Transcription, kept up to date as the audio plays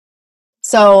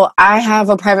So I have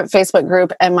a private Facebook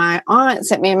group, and my aunt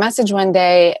sent me a message one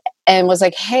day and was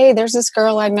like, hey, there's this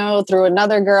girl I know through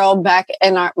another girl back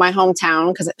in my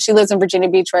hometown, because she lives in Virginia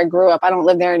Beach where I grew up. I don't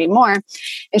live there anymore.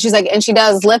 And she's like, and she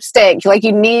does lipstick. Like,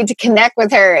 you need to connect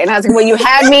with her. And I was like, well, you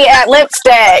had me at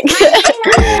lipstick.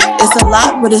 It's a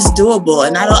lot, but it's doable.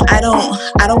 And I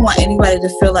don't want anybody to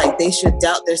feel like they should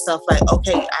doubt themselves. Like,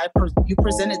 okay, you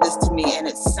presented this to me and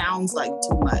it sounds like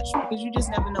too much, because you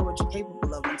just never know what you're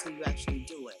capable of until you actually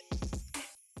do it.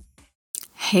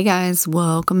 Hey guys,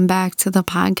 welcome back to the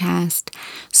podcast.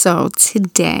 So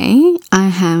today I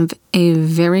have a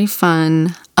very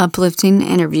fun, uplifting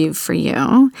interview for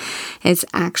you. It's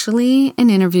actually an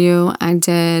interview I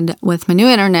did with my new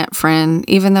internet friend,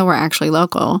 even though we're actually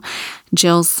local,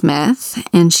 Jill Smith,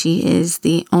 and she is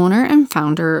the owner and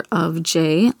founder of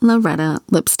J. Loretta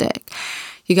Lipstick.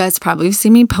 You guys probably see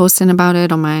me posting about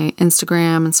it on my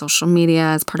Instagram and social media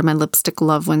as part of my Lipstick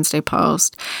Love Wednesday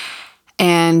post.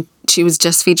 And she was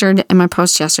just featured in my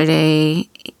post yesterday,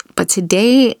 but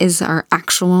today is our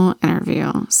actual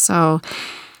interview. So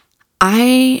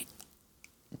the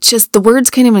words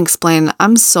can't even explain.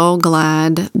 I'm so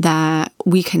glad that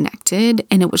we connected,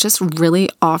 and it was just really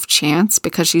off chance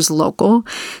because she's local.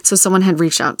 So someone had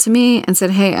reached out to me and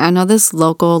said, hey, I know this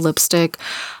local lipstick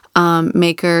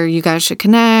maker, you guys should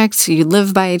connect. You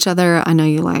live by each other. I know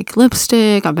you like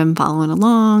lipstick. I've been following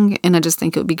along, and I just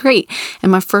think it would be great.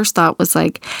 And my first thought was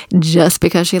like, just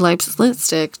because she likes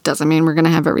lipstick doesn't mean we're going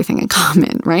to have everything in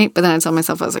common, right? But then I told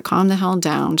myself, I was like, calm the hell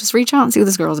down. Just reach out and see what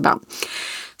this girl's about.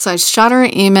 So I shot her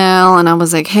an email and I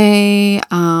was like, hey,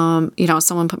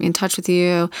 someone put me in touch with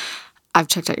you. I've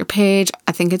checked out your page.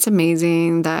 I think it's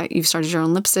amazing that you've started your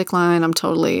own lipstick line. I'm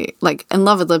totally in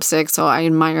love with lipstick, so I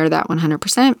admire that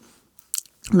 100%.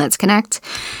 Let's connect.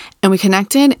 And we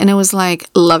connected, and it was like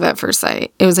love at first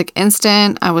sight. It was like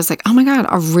instant. I was like, oh my God,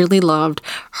 I really loved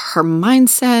her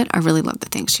mindset. I really loved the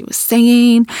things she was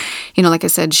saying. Like I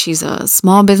said, she's a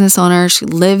small business owner. She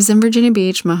lives in Virginia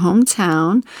Beach, my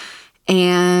hometown,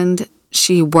 and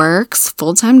she works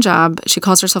full-time job. She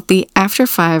calls herself the After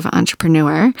 5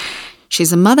 entrepreneur.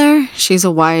 She's a mother, she's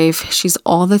a wife, she's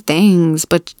all the things,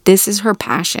 but this is her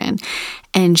passion.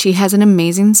 And she has an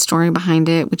amazing story behind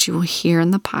it, which you will hear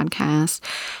in the podcast.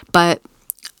 But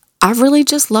I really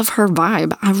just love her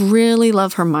vibe. I really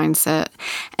love her mindset.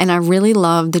 And I really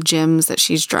love the gems that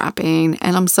she's dropping.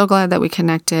 And I'm so glad that we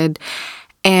connected.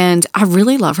 And I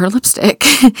really love her lipstick.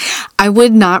 I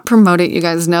would not promote it. You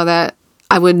guys know that.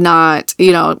 I would not,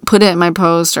 put it in my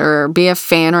post or be a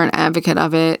fan or an advocate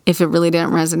of it if it really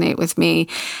didn't resonate with me.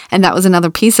 And that was another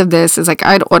piece of this, is like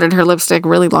I'd ordered her lipstick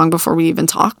really long before we even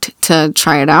talked to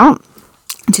try it out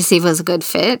to see if it was a good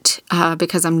fit,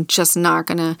 because I'm just not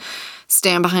going to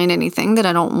stand behind anything that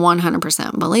I don't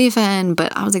 100% believe in.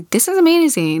 But I was like, this is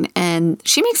amazing. And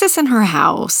she makes this in her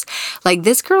house. Like,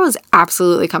 this girl is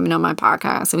absolutely coming on my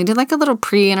podcast. And we did a little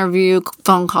pre-interview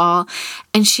phone call,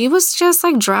 and she was just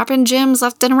dropping gems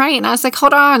left and right. And I was like,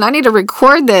 hold on, I need to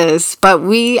record this. But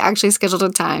we actually scheduled a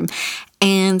time.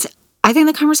 And I think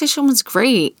the conversation was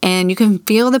great, and you can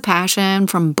feel the passion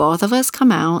from both of us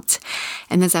come out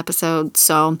in this episode.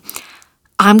 So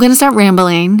I'm going to start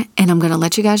rambling, and I'm going to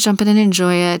let you guys jump in and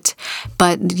enjoy it.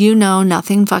 But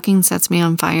nothing fucking sets me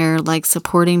on fire like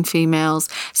supporting females,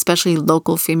 especially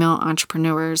local female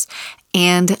entrepreneurs.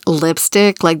 And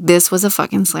lipstick, this was a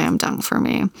fucking slam dunk for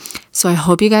me. So I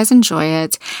hope you guys enjoy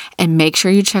it, and make sure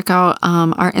you check out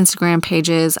our Instagram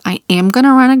pages. I am going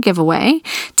to run a giveaway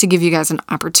to give you guys an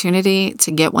opportunity to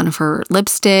get one of her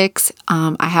lipsticks.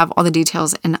 I have all the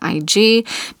details in IG,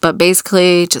 but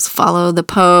basically just follow the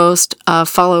post,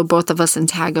 follow both of us and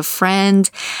tag a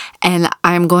friend. And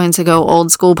I'm going to go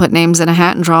old school, put names in a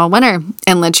hat and draw a winner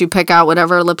and let you pick out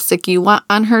whatever lipstick you want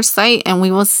on her site, and we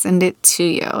will send it to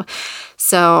you.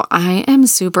 So I am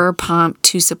super pumped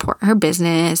to support her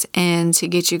business and to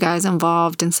get you guys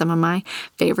involved in some of my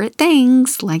favorite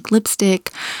things like lipstick.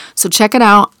 So check it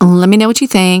out. Let me know what you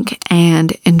think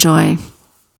and enjoy.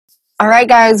 All right,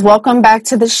 guys, welcome back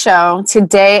to the show.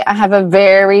 Today, I have a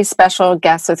very special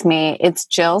guest with me. It's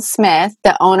Jill Smith,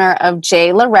 the owner of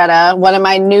J. Loretta, one of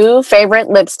my new favorite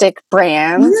lipstick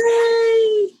brands.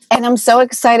 Yay! And I'm so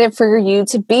excited for you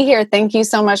to be here. Thank you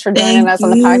so much for joining us on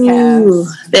the podcast.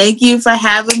 Thank you for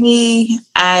having me.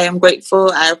 I am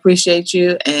grateful. I appreciate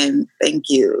you, and thank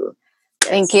you.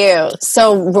 Thank you.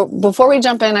 So before we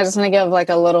jump in, I just want to give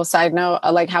a little side note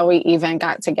of how we even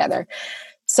got together.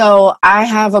 So I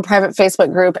have a private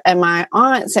Facebook group, and my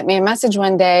aunt sent me a message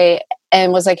one day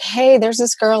and was like, hey, there's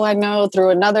this girl I know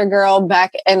through another girl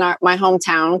back in my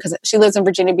hometown, because she lives in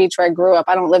Virginia Beach where I grew up.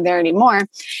 I don't live there anymore.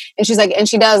 And she's like, and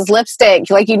she does lipstick.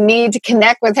 Like, you need to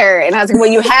connect with her. And I was like,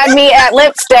 well, you had me at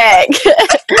lipstick.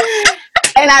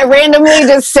 And I randomly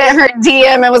just sent her a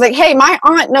DM and was like, hey, my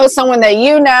aunt knows someone that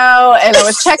you know. And I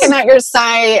was checking out your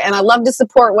site, and I love to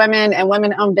support women and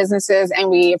women-owned businesses. And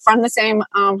we're from the same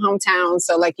hometown.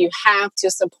 So, like, you have to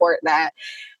support that.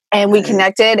 And we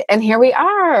connected, and here we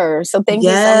are. So thank you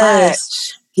so much.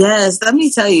 Yes. Let me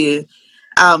tell you,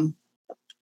 I'm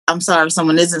sorry if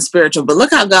someone isn't spiritual, but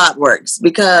look how God works,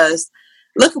 because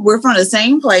look, we're from the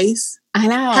same place. I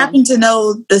know. Happen to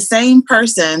know the same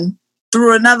person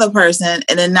through another person,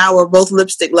 and then now we're both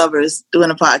lipstick lovers doing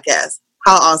a podcast.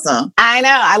 How awesome. I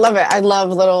know. I love it. I love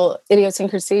little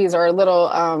idiosyncrasies or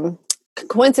little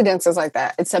coincidences like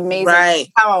that. It's amazing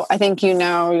how I think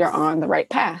you're on the right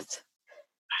path.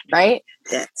 Right?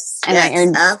 Yes. And that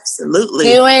you're absolutely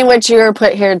doing what you were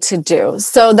put here to do.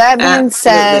 So that being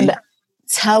said,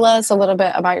 tell us a little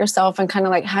bit about yourself and kind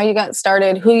of like how you got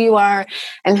started, who you are,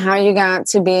 and how you got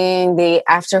to being the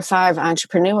After 5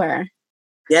 entrepreneur.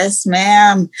 Yes,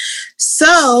 ma'am.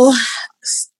 So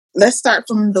let's start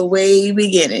from the way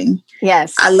beginning.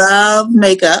 Yes. I love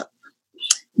makeup,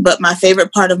 but my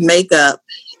favorite part of makeup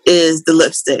is the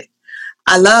lipstick.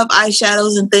 I love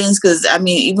eyeshadows and things because, I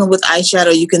mean, even with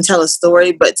eyeshadow, you can tell a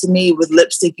story. But to me, with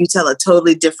lipstick, you tell a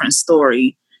totally different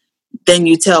story than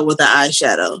you tell with the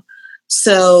eyeshadow.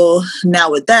 So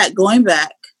now with that, going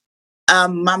back,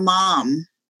 my mom,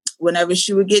 whenever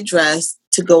she would get dressed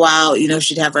to go out,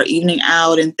 she'd have her evening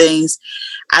out and things,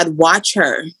 I'd watch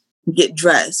her get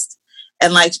dressed.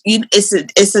 And like,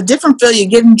 it's a different feel. You're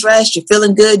getting dressed, you're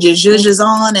feeling good, your zhuzh is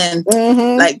on. And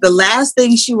like the last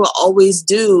thing she would always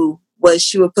do was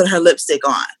she would put her lipstick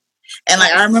on. And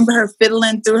like, I remember her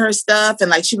fiddling through her stuff,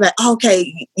 and like, she'd be like,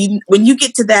 okay, when you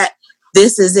get to that,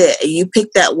 this is it. And you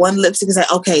pick that one lipstick and say,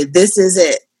 okay, this is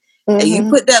it. And you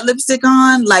put that lipstick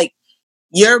on, like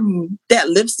that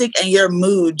lipstick and your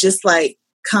mood just like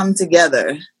come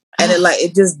together. And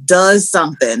it just does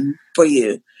something for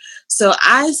you. So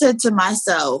I said to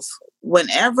myself,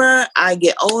 whenever I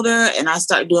get older and I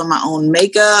start doing my own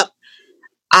makeup,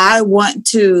 I want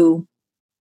to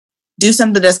do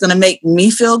something that's going to make me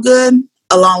feel good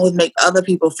along with make other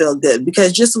people feel good.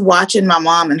 Because just watching my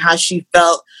mom and how she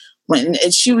felt when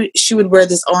she would wear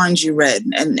this orangey red,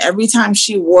 and every time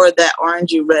she wore that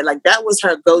orangey red, like that was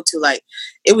her go-to, like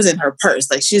it was in her purse,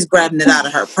 like she's grabbing it out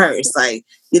of her purse, like,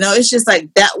 it's just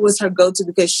like that was her go-to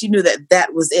because she knew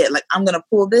that was it. Like, I'm going to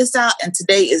pull this out, and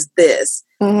today is this.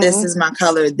 This is my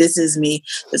color. This is me.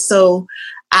 So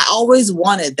I always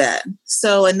wanted that.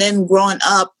 So, and then growing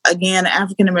up, again,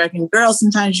 African-American girl,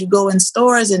 sometimes you go in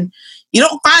stores and you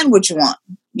don't find what you want.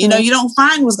 You don't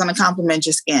find what's going to complement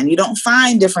your skin. You don't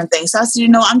find different things. So I said,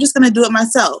 I'm just going to do it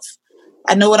myself.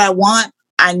 I know what I want.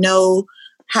 I know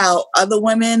how other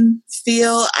women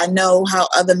feel. I know how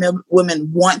other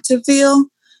women want to feel.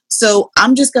 So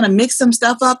I'm just going to mix some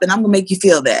stuff up, and I'm going to make you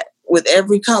feel that with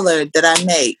every color that I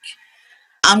make.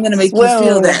 I'm going to make you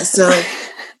feel that. So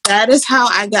that is how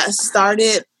I got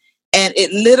started. And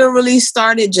it literally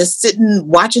started just sitting,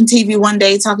 watching TV one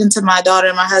day, talking to my daughter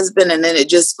and my husband. And then it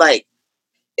just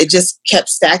kept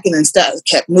stacking and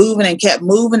kept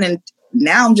moving. And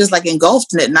now I'm just like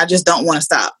engulfed in it, and I just don't want to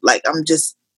stop. Like, I'm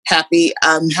just happy.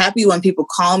 I'm happy when people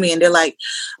call me and they're like,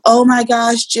 oh my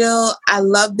gosh, Jill, I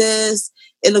love this.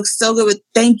 It looks so good.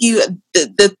 Thank you.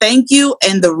 The thank you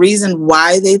and the reason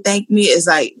why they thank me is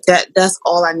like that's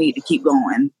all I need to keep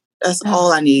going. That's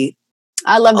all I need.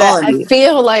 I love that. I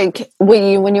feel like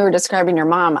when you were describing your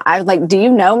mom, I was like, do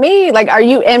you know me? Like, are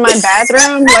you in my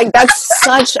bathroom? Like, that's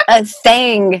such a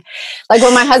thing. Like,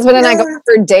 when my husband and I go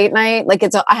for date night, like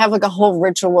I have like a whole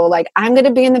ritual. Like, I'm going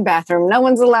to be in the bathroom. No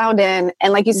one's allowed in.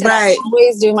 And like you said, I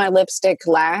always do my lipstick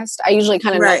last. I usually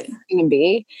kind of know what it's going to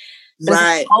be.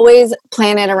 But always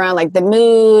plan it around like the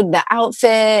mood, the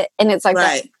outfit. And it's like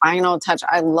that final touch.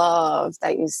 I love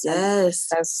that you said. Yes.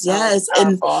 That's so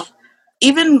powerful. And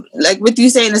even like with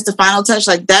you saying it's the final touch,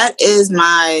 like that is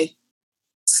my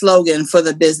slogan for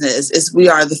the business, is we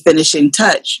are the finishing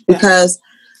touch, because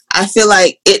I feel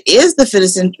like it is the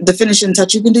finishing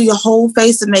touch. You can do your whole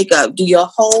face of makeup, do your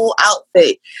whole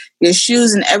outfit, your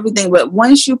shoes and everything. But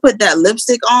once you put that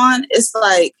lipstick on, it's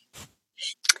like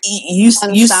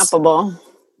unstoppable.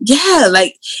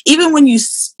 Like even when you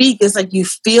speak, it's like you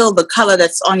feel the color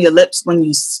that's on your lips when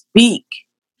you speak.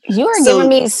 You are giving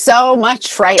me so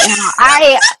much right now.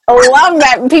 I love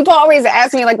that. People always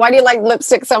ask me, like, why do you like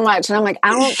lipstick so much? And I'm like,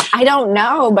 I don't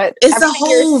know, but it's a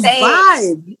whole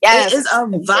vibe. Yes, it is a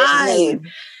vibe.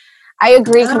 I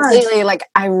agree completely. Like,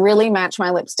 I really match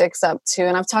my lipsticks up too.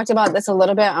 And I've talked about this a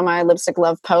little bit on my Lipstick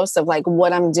Love post of like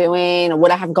what I'm doing, what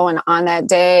I have going on that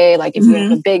day. Like if you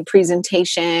have a big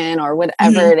presentation or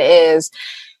whatever it is,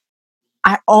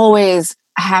 I always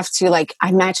have to like,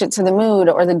 I match it to the mood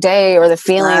or the day or the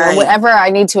feeling or whatever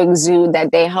I need to exude that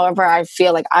day. However, I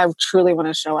feel like I truly want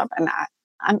to show up, and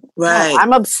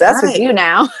I'm obsessed with you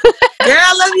now. Girl,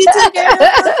 I love you too, girl.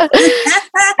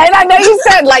 And I know you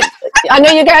said, like, I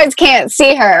know you guys can't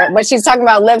see her, but she's talking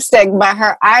about lipstick, but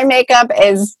her eye makeup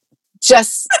is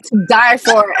just to die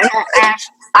for, and her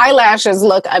eyelashes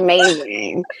look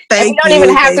amazing. And we don't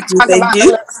even have to talk about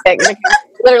the lipstick because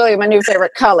it's literally my new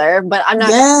favorite color, but I'm not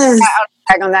going to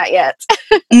tag on that yet.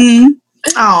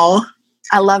 Oh,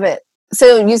 I love it.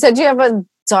 So you said you have a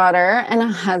daughter and a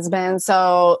husband.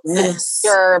 So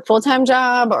your full-time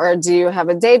job, or do you have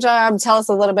a day job? Tell us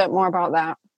a little bit more about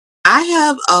that. I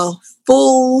have a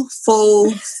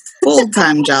full-time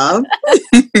job.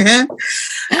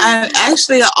 I'm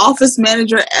actually an office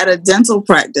manager at a dental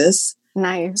practice.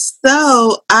 Nice.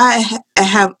 So I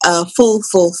have a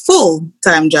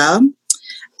full-time job.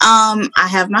 I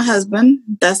have my husband.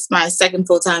 That's my second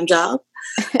full-time job.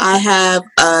 I have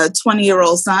a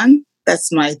 20-year-old son.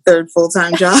 That's my third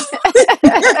full-time job.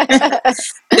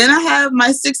 Then I have my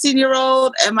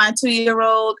 16-year-old and my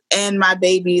 2-year-old and my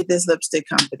baby, this lipstick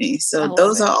company. So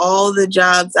those are all the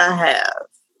jobs I have.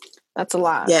 That's a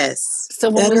lot. Yes. So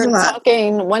when we were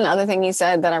talking, one other thing you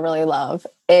said that I really love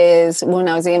is when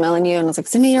I was emailing you and I was like,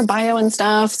 send me your bio and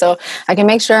stuff so I can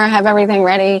make sure I have everything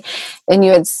ready. And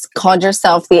you had called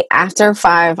yourself the After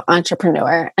 5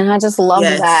 entrepreneur. And I just love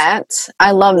that.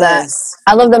 I love that.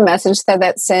 I love the message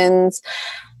that sends.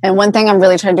 And one thing I'm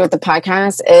really trying to do with the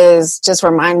podcast is just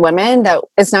remind women that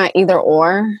it's not either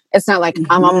or. It's not like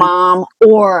I'm a mom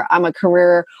or I'm a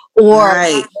career or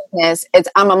business. It's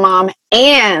I'm a mom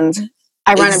and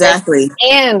I run a business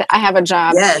and I have a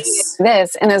job.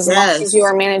 This. And as long as you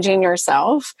are managing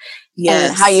yourself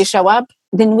and how you show up,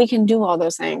 then we can do all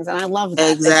those things. And I love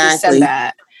that. That you said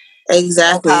that.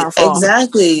 Exactly. So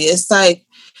exactly. It's like,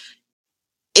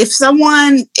 if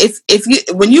someone, if you,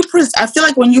 when you, I feel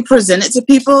like when you present it to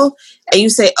people and you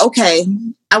say, okay,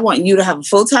 I want you to have a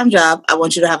full-time job. I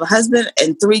want you to have a husband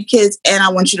and 3 kids, and I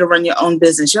want you to run your own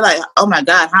business. You're like, oh my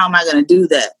God, how am I going to do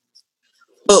that?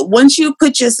 But once you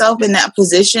put yourself in that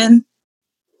position,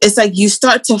 it's like you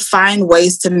start to find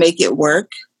ways to make it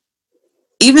work.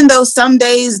 Even though some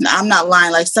days, I'm not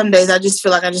lying, like some days I just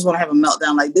feel like I just want to have a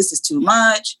meltdown. Like, this is too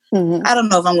much. I don't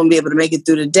know if I'm going to be able to make it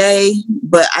through the day,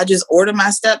 but I just order my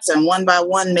steps and one by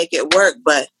one make it work.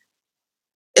 But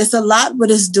it's a lot, but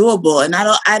it's doable. And I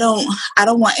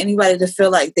don't want anybody to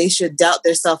feel like they should doubt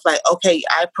themselves. Like, okay,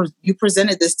 you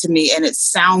presented this to me and it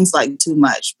sounds like too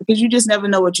much, because you just never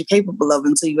know what you're capable of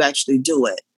until you actually do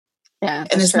it. Yeah,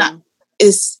 and it's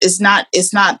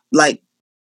not like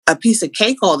a piece of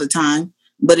cake all the time.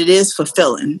 But it is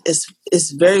fulfilling.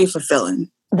 It's very fulfilling.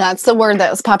 That's the word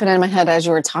that was popping in my head as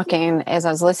you were talking, as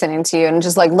I was listening to you and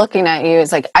just like looking at you.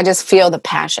 It's like, I just feel the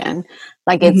passion.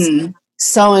 Like it's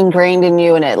so ingrained in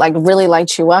you and it like really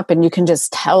lights you up and you can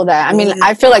just tell that. I mean,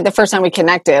 I feel like the first time we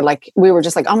connected, like we were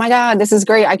just like, oh my God, this is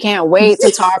great. I can't wait to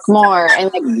talk more.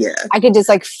 And like, I could just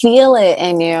like feel it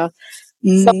in you.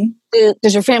 So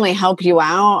does your family help you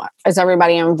out? Is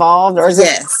everybody involved, or is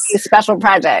it a special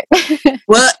project?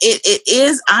 Well, it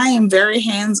is. I am very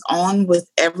hands-on with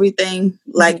everything.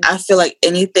 Like, I feel like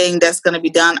anything that's going to be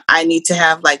done, I need to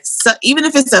have like, even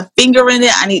if it's a finger in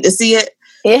it, I need to see it.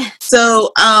 Yeah.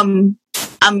 So, I'm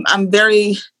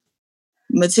very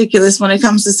meticulous when it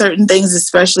comes to certain things,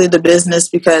 especially the business,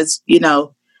 because, you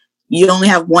know, you only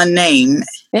have one name.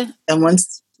 Yeah. And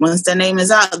once the name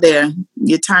is out there,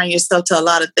 you're tying yourself to a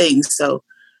lot of things. So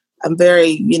I'm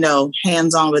very,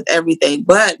 hands-on with everything.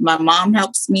 But my mom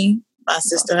helps me. My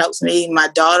sister helps me. My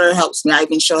daughter helps me. I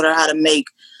even showed her how to make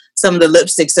some of the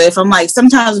lipsticks. So if I'm like,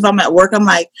 sometimes if I'm at work, I'm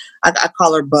like, I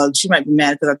call her Bug. She might be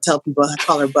mad because I tell people I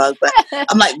call her Bug. But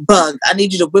I'm like, Bug, I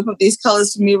need you to whip up these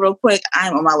colors for me real quick.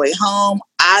 I'm on my way home.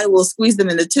 I will squeeze them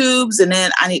in the tubes, and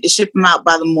then I need to ship them out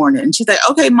by the morning. And she's like,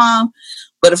 okay, Mom.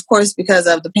 But of course, because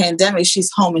of the pandemic,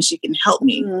 she's home and she can help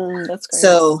me. That's great.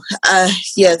 So,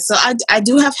 so I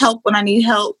do have help when I need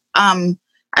help. I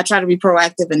try to be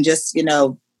proactive and just,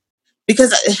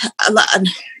 because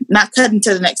not cutting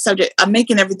to the next subject, I'm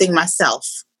making everything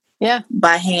myself. Yeah.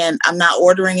 By hand. I'm not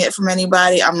ordering it from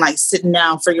anybody. I'm like sitting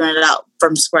down, figuring it out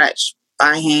from scratch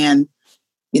by hand,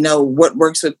 what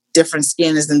works with different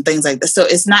skins and things like that. So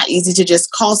it's not easy to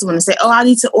just call someone and say, oh, I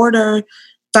need to order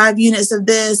 5 units of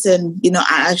this. And,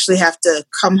 I actually have to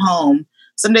come home.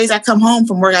 Some days I come home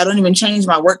from work, I don't even change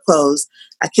my work clothes.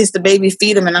 I kiss the baby,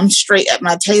 feed him, and I'm straight at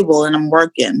my table and I'm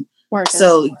working.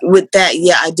 So with that,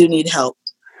 yeah, I do need help.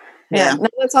 Yeah, no,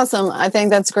 that's awesome. I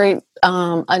think that's great.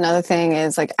 Another thing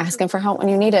is like asking for help when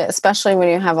you need it, especially when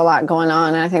you have a lot going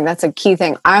on. And I think that's a key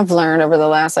thing I've learned over the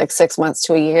last like 6 months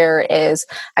to a year is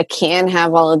I can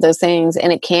have all of those things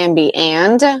and it can be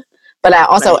but I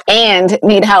also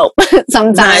need help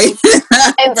sometimes.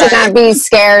 And to not be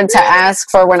scared to ask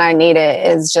for when I need it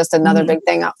is just another big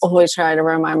thing I always try to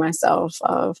remind myself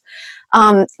of.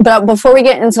 But before we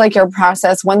get into like your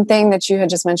process, one thing that you had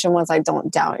just mentioned was like,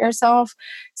 don't doubt yourself.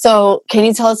 So can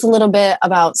you tell us a little bit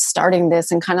about starting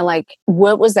this and kind of like,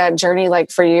 what was that journey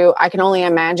like for you? I can only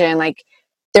imagine like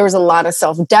there was a lot of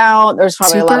self-doubt. There was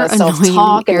probably a lot of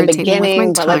self-talk in the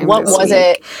beginning, but like, what was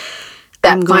it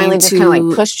that finally just kind of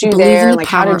like pushed you there? Like,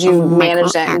 how did you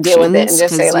manage that and deal with it and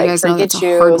just say like, forget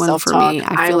you, self-talk,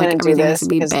 I'm going to do this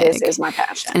because this is my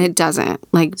passion. And it doesn't.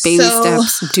 Like, baby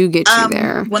steps do get you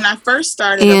there. When I first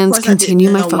started, and of course, continue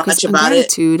I my didn't know focus much on about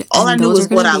gratitude. it. All I knew was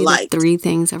what I liked. 3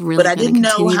 things I've really but I didn't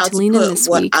know how to put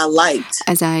what I liked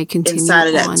as I continue inside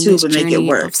of that tube and make it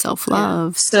work. Of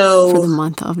self-love so for the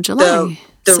month of July.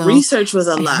 The research was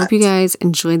a lot. I hope you guys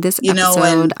enjoyed this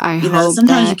episode. I hope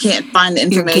sometimes you can't find the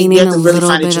information. You have to really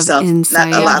find it yourself. Not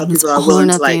a lot of people are willing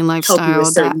to like help you with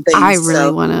certain things. I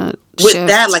really want to with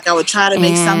that, like I would try to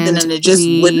make something and it just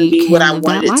wouldn't be what I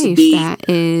wanted it to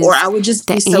be. Or I would just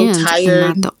be so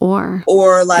tired.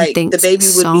 Or like the baby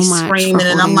would be screaming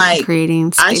and I'm like,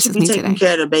 I should be taking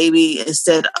care of the baby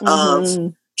instead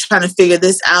of trying to figure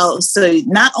this out. So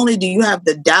not only do you have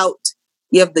the doubt,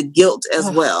 you have the guilt as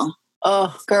well.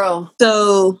 Oh, girl.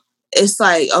 So it's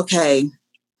like, okay,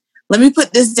 let me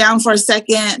put this down for a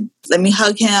second. Let me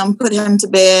hug him, put him to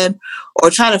bed,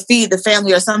 or try to feed the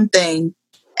family or something,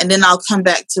 and then I'll come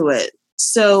back to it.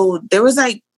 So there was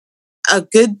like a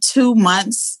good 2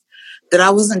 months that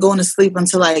I wasn't going to sleep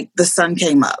until like the sun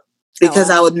came up because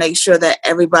I would make sure that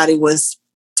everybody was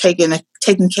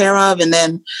taken care of, and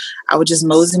then I would just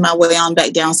mosey my way on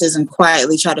back downstairs and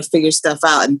quietly try to figure stuff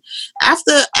out. And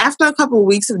after a couple of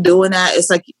weeks of doing that,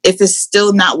 it's like if it's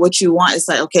still not what you want, it's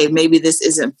like, okay, maybe this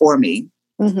isn't for me,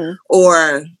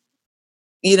 or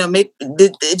maybe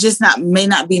it just may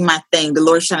not be my thing. The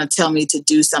Lord's trying to tell me to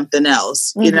do something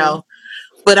else, you know.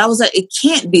 But I was like, it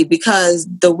can't be because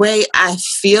the way I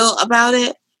feel about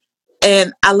it.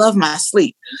 And I love my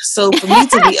sleep. So for me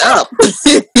to be up,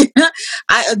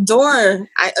 I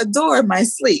adore my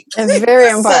sleep. It's very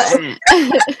important.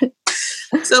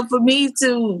 So for me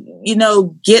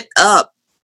to, get up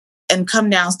and come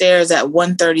downstairs at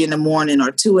 1:30 in the morning or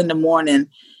 2 in the morning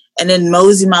and then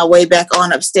mosey my way back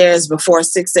on upstairs before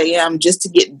 6 a.m. just to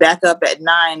get back up at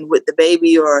 9 with the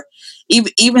baby or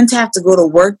even to have to go to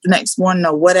work the next morning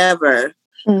or whatever.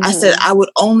 I said I would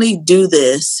only do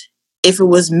this if it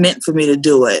was meant for me to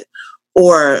do it,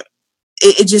 or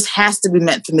it just has to be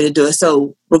meant for me to do it.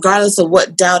 So regardless of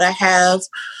what doubt I have,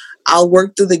 I'll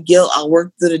work through the guilt. I'll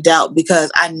work through the doubt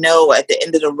because I know at the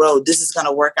end of the road, this is going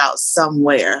to work out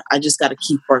somewhere. I just got to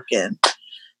keep working.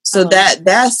 So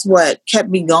that's what kept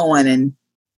me going. And,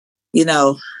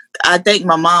 I thank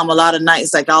my mom a lot of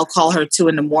nights. Like I'll call her 2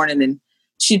 a.m. and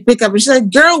she'd pick up and she's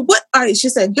like, girl,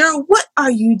 what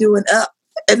are you doing up?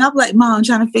 And I'm like, Mom, I'm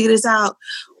trying to figure this out.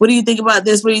 What do you think about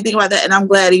this? What do you think about that? And I'm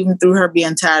glad even through her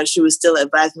being tired, she was still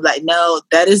advising me like, no,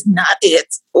 that is not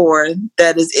it. Or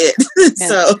that is it. Yeah.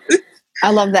 So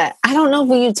I love that. I don't know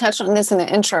if you touched on this in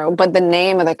the intro, but the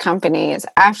name of the company is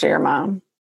after your mom.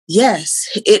 Yes,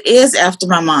 it is after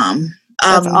my mom.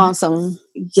 That's awesome.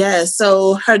 Yeah.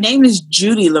 So her name is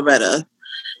Judy Loretta.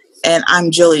 And I'm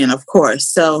Jillian, of course.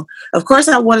 So, of course,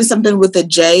 I wanted something with a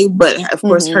J, but of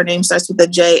course, her name starts with a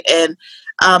J. And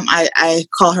I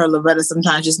call her Loretta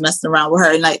sometimes, just messing around with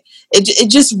her. And like, it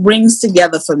just rings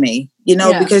together for me,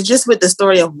 because just with the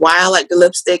story of why I like the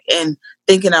lipstick and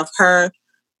thinking of her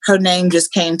name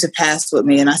just came to pass with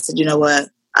me. And I said, you know what?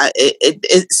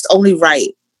 It's only right.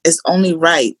 It's only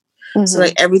right. So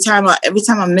like every time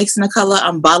I'm mixing a color,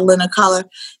 I'm bottling a color.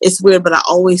 It's weird, but I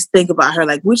always think about her.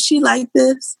 Like, would she like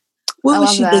this? What would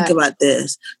she think about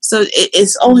this? So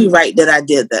it's only right that I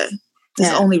did that.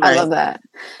 It's only right. I love that.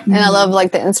 And I love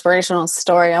like the inspirational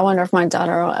story. I wonder if my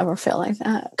daughter will ever feel like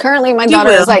that. Currently, my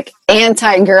daughter is like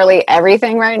anti-girly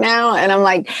everything right now. And I'm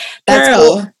like, that's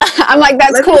cool. I'm like,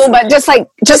 that's cool. But just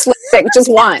lipstick,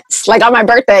 just once. Like on my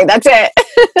birthday. That's it.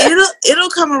 It'll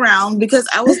come around because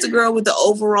I was the girl with the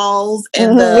overalls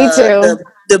and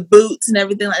the boots and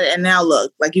everything like that. And now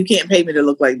look, like you can't pay me to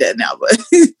look like that now, but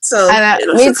so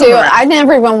me too. I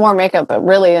never even wore makeup, but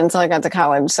really until I got to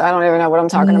college. So I don't even know what I'm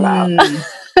talking about.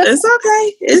 It's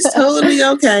okay. It's totally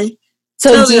okay. So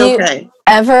Totally do you okay.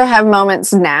 ever have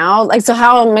moments now? Like, so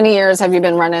how many years have you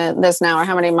been running this now, or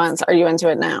how many months are you into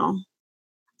it now?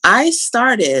 I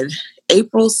started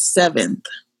April 7th.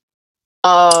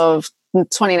 Of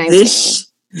 2019.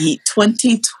 This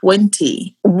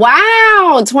 2020.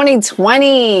 Wow,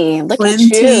 2020. Look at you.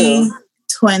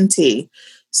 2020.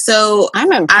 So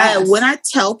I'm impressed. when I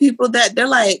tell people that, they're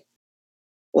like,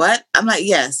 what? I'm like,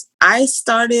 yes, I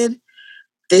started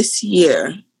this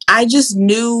year. I just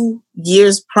knew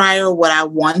years prior what I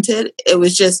wanted. It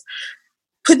was just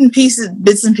putting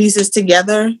bits and pieces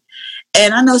together.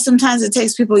 And I know sometimes it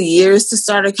takes people years to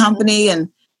start a company,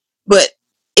 but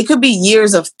it could be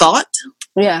years of thought.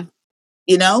 Yeah.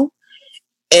 You know,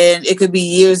 and it could be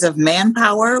years of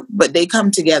manpower, but they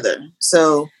come together.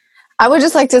 So I would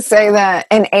just like to say that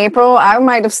in April, I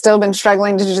might have still been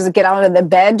struggling to just get out of the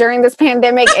bed during this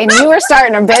pandemic, and you were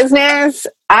starting a business.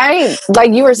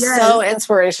 You were so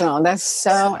inspirational. That's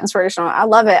so inspirational. I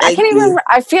love it. Thank you.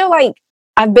 I feel like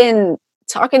I've been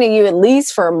talking to you at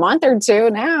least for a month or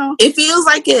two now. It feels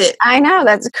like it. I know.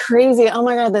 That's crazy. Oh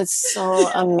my God, that's so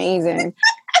amazing.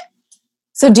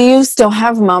 So do you still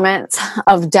have moments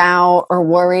of doubt or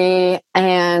worry?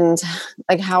 And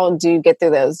like, how do you get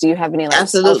through those? Do you have any like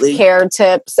self-care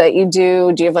tips that you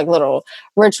do? Do you have like little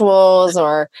rituals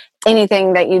or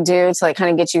anything that you do to like kind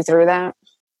of get you through that?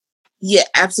 Yeah,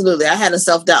 absolutely. I had a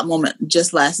self-doubt moment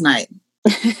just last night.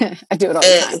 I do it all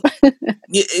the time.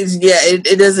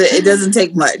 It doesn't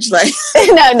take much. Like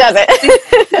no,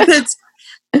 it doesn't.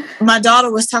 My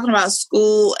daughter was talking about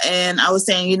school, and I was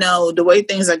saying, the way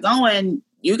things are going,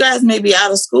 you guys may be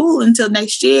out of school until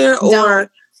next year, or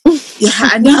yeah,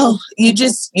 I know. You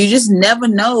just never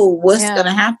know what's going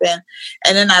to happen.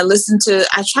 And then I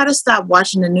try to stop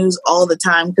watching the news all the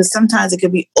time, because sometimes it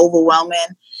can be overwhelming.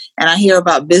 And I hear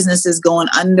about businesses going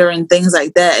under and things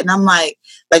like that. And I'm like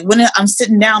when I'm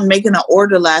sitting down making an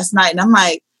order last night, and I'm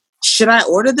like, should I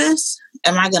order this?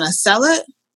 Am I going to sell it?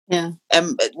 Yeah.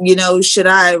 And, should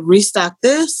I restock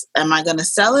this? Am I going to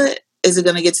sell it? Is it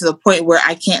going to get to the point where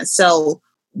I can't sell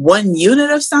one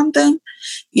unit of something?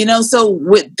 So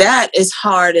with that, it's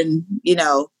hard. And,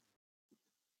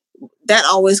 that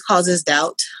always causes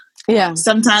doubt. Yeah.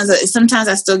 Sometimes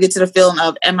I still get to the feeling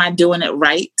of, am I doing it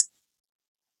right?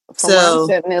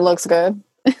 And it looks good.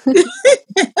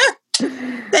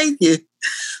 Thank you.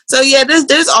 So yeah,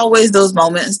 there's always those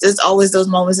moments. There's always those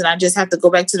moments, and I just have to go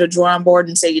back to the drawing board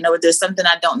and say, there's something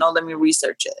I don't know. Let me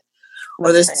research it.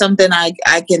 Or there's something I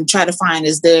can try to find.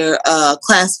 Is there a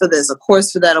class for this, a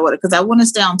course for that, or what? Because I want to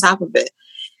stay on top of it.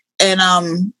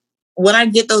 And when I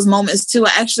get those moments too,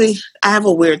 I have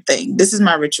a weird thing. This is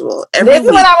my ritual. This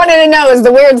is what I wanted to know, is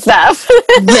the weird stuff.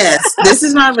 Yes, this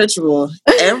is my ritual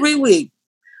every week.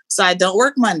 So I don't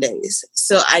work Mondays.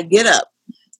 So I get up,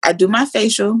 I do my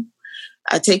facial,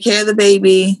 I take care of the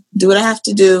baby, do what I have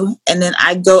to do. And then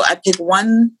I pick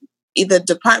one, either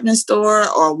department store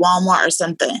or Walmart or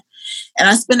something. And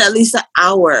I spend at least an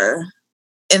hour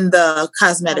in the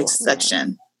cosmetics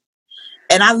section.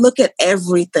 And I look at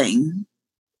everything.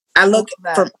 I look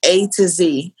from A to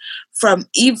Z. From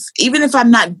even if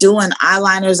I'm not doing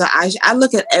eyeliners or eyeshadow, I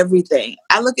look at everything.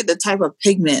 I look at the type of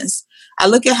pigments. I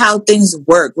look at how things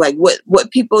work, like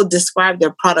what people describe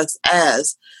their products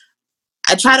as.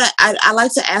 I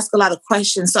like to ask a lot of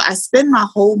questions. So I spend my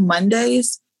whole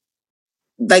Mondays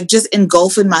like just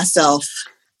engulfing myself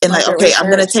and like, okay,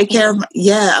 I'm going to take care of,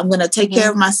 I'm going to take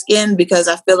care of my skin, because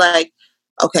I feel like,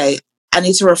 okay, I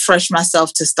need to refresh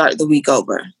myself to start the week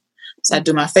over. So I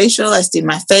do my facial, I steam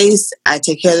my face, I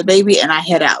take care of the baby, and I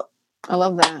head out. I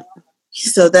love that.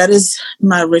 So that is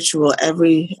my ritual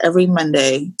every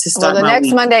Monday to start my week. Well, the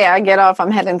next Monday I get off,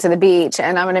 I'm heading to the beach,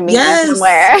 and I'm going to meet you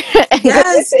somewhere.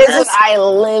 This is what I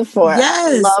live for.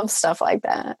 Yes. I love stuff like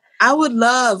that. I would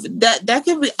love that. That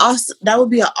could be awesome. That would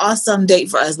be an awesome date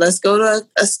for us. Let's go to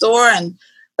a store and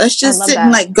let's just sit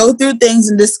and like go through things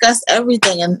and discuss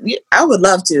everything. And I would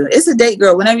love to. It's a date,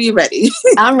 girl, whenever you're ready.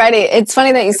 I'm ready. It's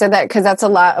funny that you said that, because that's a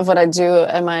lot of what I do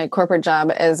in my corporate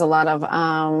job, is a lot of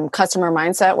customer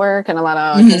mindset work and a lot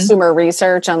of consumer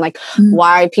research on like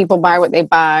why people buy what they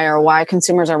buy, or why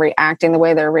consumers are reacting the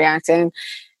way they're reacting.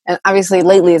 And obviously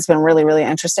lately it's been really, really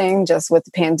interesting, just with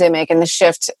the pandemic and the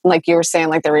shift, like you were saying,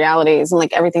 like the realities and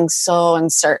like everything's so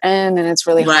uncertain, and it's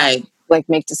really hard to like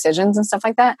make decisions and stuff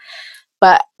like that.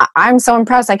 But I'm so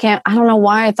impressed. I don't know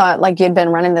why I thought like you'd been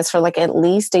running this for like at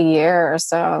least a year or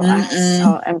so. I'm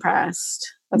so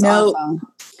impressed. That's awesome.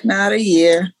 Not a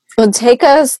year. Well, take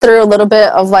us through a little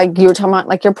bit of like, you were talking about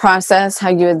like your process, how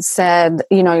you had said,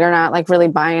 you're not like really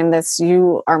buying this.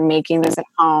 You are making this at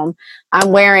home.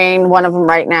 I'm wearing one of them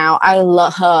right now. I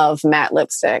love matte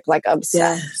lipstick, like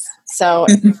obsessed. So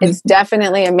it's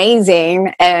definitely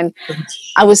amazing. And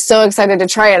I was so excited to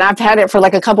try it. I've had it for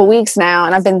like a couple weeks now,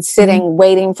 and I've been sitting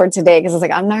waiting for today because I was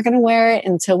like, I'm not going to wear it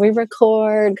until we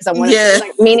record because I want to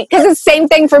like meaning because it's the same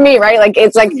thing for me, right? Like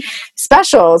it's like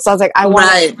special. So I was like, I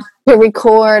want to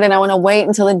record and I want to wait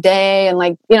until the day, and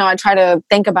like I try to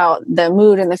think about the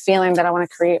mood and the feeling that I want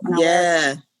to create when I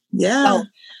wear it. So,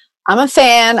 I'm a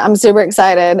fan. I'm super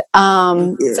excited.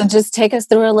 So just take us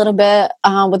through a little bit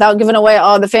without giving away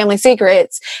all the family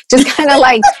secrets. Just kind of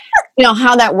like,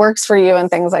 how that works for you and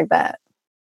things like that.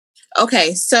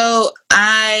 Okay. So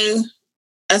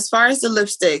as far as the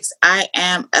lipsticks, I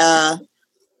am a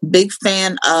big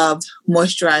fan of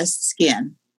moisturized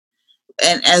skin.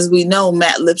 And as we know,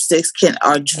 matte lipsticks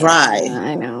are dry. Yeah,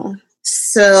 I know.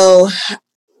 So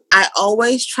I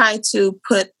always try to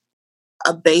put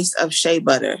a base of shea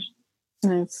butter.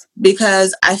 Nice.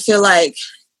 Because I feel like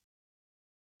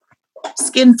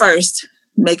skin first,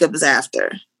 makeup is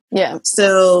after. Yeah.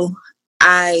 So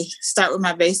I start with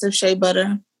my base of shea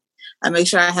butter. I make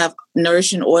sure I have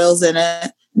nourishing oils in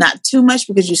it, not too much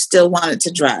because you still want it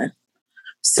to dry.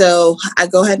 So I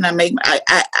go ahead and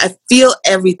I feel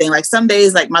everything. Like some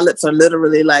days, like my lips are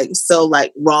literally like so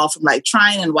like raw from like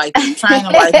trying and wiping.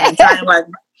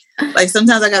 Like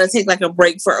sometimes I got to take like a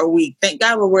break for a week. Thank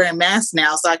God we're wearing masks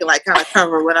now, so I can like kind of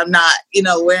cover when I'm not,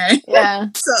 wearing. Yeah.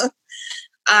 So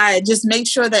I just make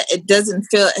sure that it doesn't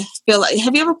feel like.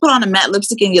 Have you ever put on a matte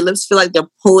lipstick and your lips feel like they're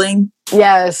pulling?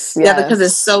 Yes. Yeah, because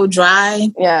it's so dry.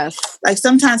 Yes. Like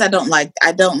sometimes I don't like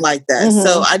that. Mm-hmm.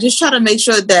 So I just try to make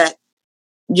sure that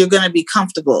you're going to be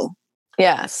comfortable.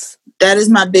 Yes. That is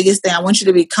my biggest thing. I want you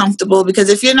to be comfortable because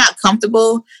if you're not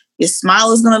comfortable, your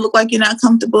smile is going to look like you're not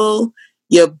comfortable.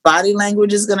 Your body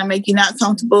language is going to make you not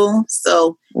comfortable.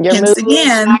 So, hence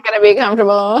again, not going to be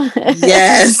comfortable.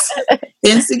 Yes.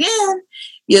 Hence again,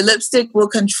 your lipstick will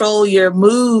control your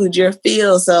mood, your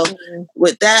feel. So,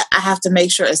 with that, I have to make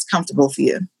sure it's comfortable for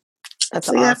you. That's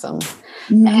awesome.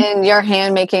 Mm-hmm. And you're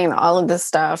hand making all of this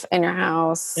stuff in your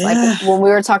house. Yeah. Like when we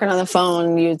were talking on the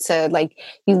phone, you'd said like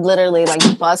you literally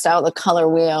like bust out the color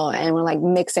wheel and were like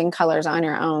mixing colors on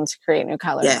your own to create new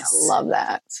colors. Yes. I love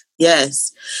that.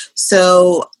 Yes.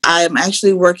 So I'm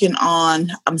actually working on,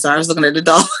 I'm sorry, I was looking at the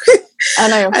dog. I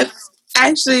know. I'm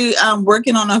actually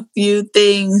working on a few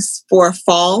things for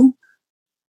fall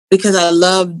because I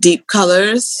love deep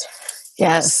colors.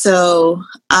 Yes. So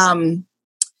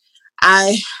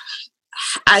I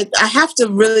have to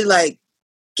really like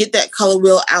get that color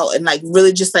wheel out and like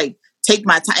really just like take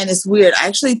my time. And it's weird. I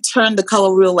actually turn the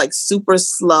color wheel like super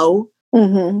slow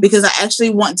because I actually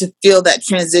want to feel that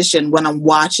transition when I'm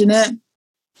watching it.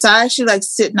 So I actually like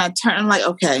sit and I turn and like,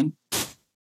 okay,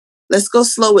 let's go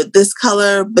slow with this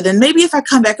color. But then maybe if I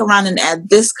come back around and add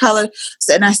this color.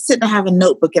 So, and I sit and I have a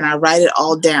notebook and I write it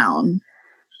all down.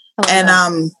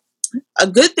 And a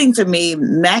good thing for me,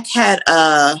 Mac had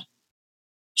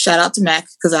shout out to Mac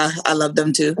because I love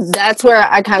them too. That's where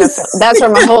that's where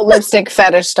my whole lipstick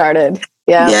fetish started.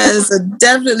 Yeah. Yes, so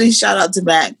definitely shout out to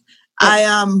Mac.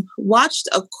 I watched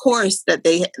a course that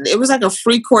it was like a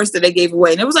free course that they gave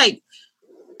away. And it was like,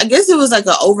 I guess it was like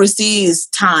an overseas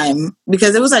time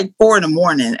because it was like 4 a.m.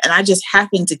 and I just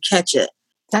happened to catch it.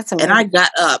 That's amazing. And I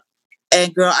got up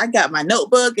and girl, I got my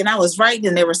notebook and I was writing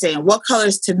and they were saying what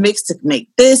colors to mix to make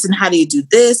this and how do you do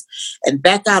this and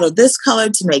back out of this color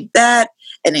to make that.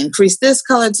 And increase this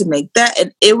color to make that.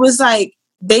 And it was like,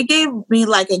 they gave me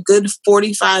like a good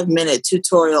 45-minute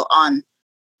tutorial on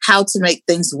how to make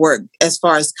things work as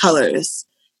far as colors.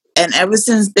 And ever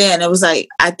since then, it was like,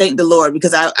 I thank the Lord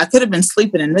because I could have been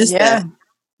sleeping and missed that.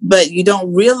 But you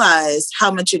don't realize how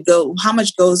much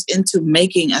goes into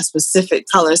making a specific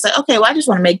color. It's like, okay, well, I just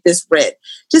want to make this red.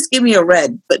 Just give me a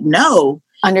red. But no.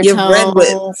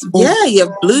 Undertones. You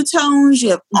have blue tones, you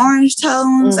have orange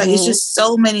tones. Like it's just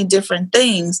so many different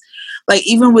things. Like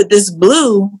even with this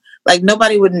blue, like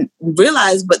nobody wouldn't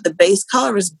realize, but the base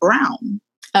color is brown.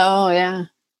 Oh yeah.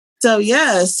 So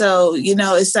yeah,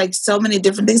 it's like so many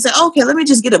different things. Like, okay, let me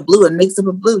just get a blue and mix up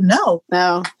a blue. No.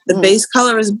 The base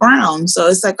color is brown. So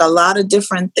it's like a lot of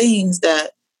different things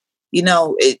that,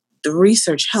 the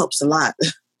research helps a lot.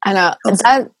 I know.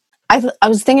 I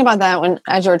was thinking about that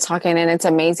as you were talking, and it's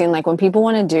amazing. Like when people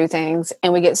want to do things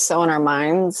and we get so in our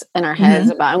minds and our heads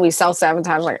about, and we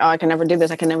self-sabotage, like, oh, I can never do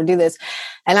this. I can never do this.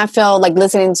 And I felt like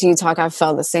listening to you talk, I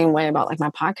felt the same way about like my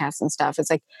podcast and stuff. It's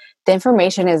like the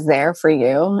information is there for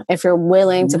you if you're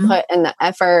willing to put in the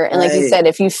effort. And like you said,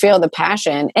 if you feel the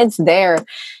passion, it's there.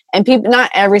 And people,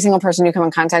 not every single person you come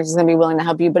in contact with is going to be willing to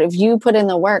help you. But if you put in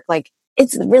the work, like,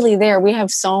 it's really there. We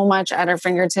have so much at our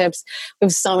fingertips. We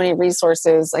have so many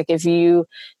resources. Like if you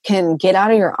can get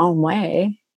out of your own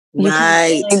way You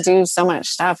Right. can really do so much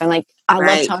stuff. And like, I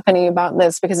love talking to you about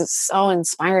this because it's so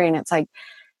inspiring. It's like,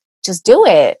 just do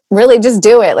it. Really, just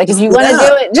do it. Like, if you want to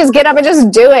do it, just get up and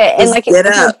just do it. And like, if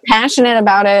you're passionate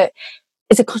about it,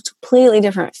 it's a completely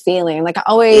different feeling. Like, I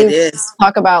always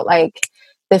talk about like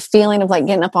the feeling of like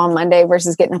getting up on Monday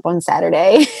versus getting up on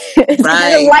Saturday. It's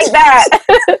kind of like that.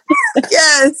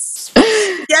 Yes.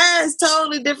 Yes.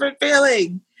 Totally different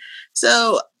feeling.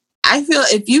 So I feel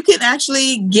if you can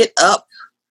actually get up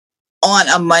on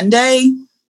a Monday,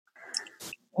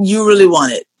 you really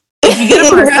want it. If you get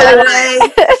up on a Saturday,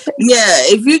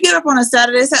 if you get up on a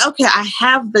Saturday, say, okay, I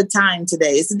have the time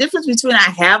today. It's the difference between I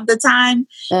have the time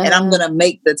and I'm going to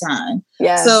make the time.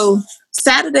 Yeah. So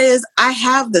Saturday is I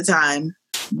have the time,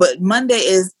 but Monday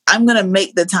is I'm going to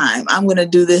make the time. I'm going to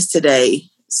do this today.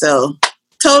 So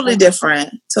totally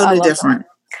different. Totally different.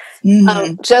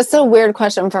 Just a weird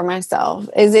question for myself.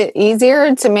 Is it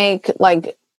easier to make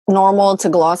like normal to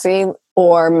glossy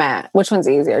or matte? Which one's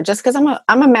easier? Just because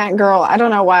I'm a matte girl. I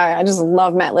don't know why. I just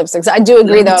love matte lipsticks. I do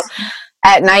agree though.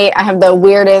 At night, I have the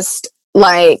weirdest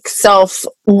like self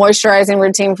moisturizing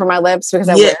routine for my lips because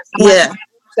I wear so much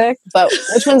lipstick. But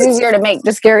which one's easier to make?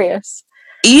 Just curious.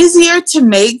 Easier to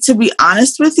make, to be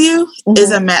honest with you, is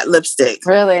a matte lipstick.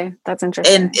 Really? That's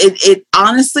interesting. And it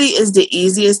honestly is the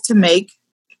easiest to make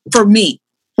for me.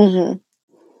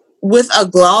 With a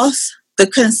gloss, the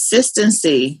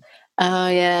consistency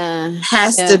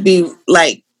has to be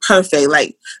like perfect.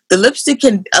 Like a lipstick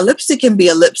can be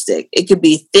a lipstick. It could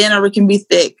be thin or it can be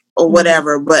thick or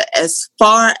whatever. But as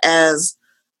far as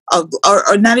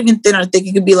or not even thin or thick,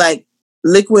 it could be like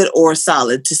liquid or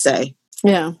solid to say.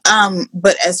 Yeah.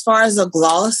 But as far as a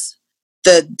gloss,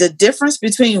 the difference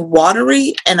between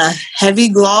watery and a heavy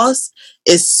gloss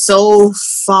is so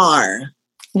far.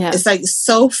 Yeah. It's like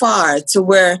so far to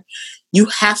where you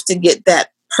have to get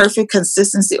that perfect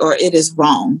consistency or it is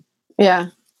wrong. Yeah.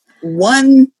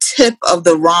 One tip of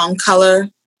the wrong color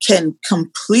can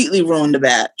completely ruin the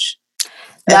batch.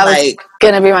 That was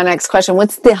going to be my next question.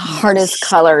 What's the hardest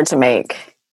color to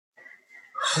make?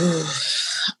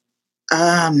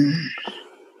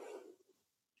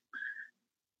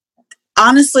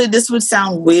 Honestly, this would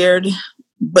sound weird,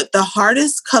 but the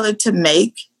hardest color to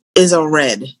make is a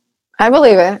red. I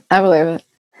believe it.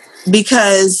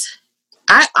 Because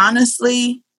I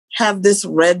honestly have this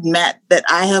red matte that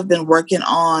I have been working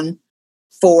on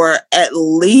for at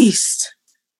least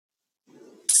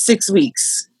 6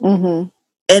 weeks. And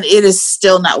it is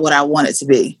still not what I want it to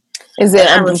be. Is it?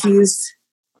 I refuse.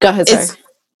 Go ahead, sorry.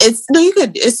 I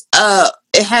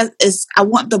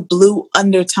want the blue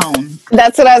undertone.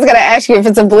 That's what I was going to ask you, if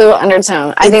it's a blue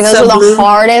undertone. I think those are the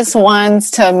hardest ones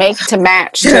to make to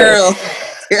match. Girl.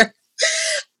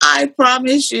 I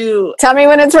promise you. Tell me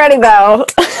when it's ready, though.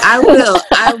 I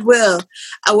will.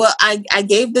 I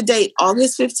gave the date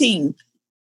August 15th.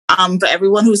 For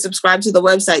everyone who subscribed to the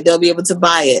website, they'll be able to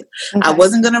buy it. Okay. I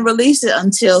wasn't going to release it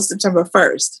until September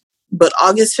 1st, but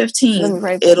August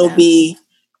 15th, it'll be.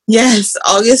 Yes,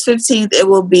 August 15th, it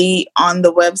will be on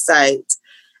the website.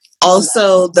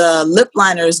 Also, the lip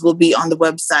liners will be on the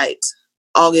website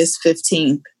August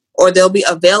 15th, or they'll be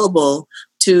available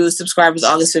to subscribers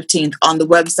August 15th on the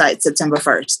website September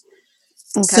 1st.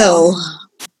 Okay. So,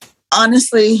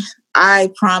 honestly,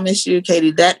 I promise you,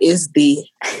 Katie, that is the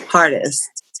hardest.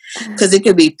 Because it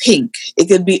could be pink, it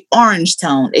could be orange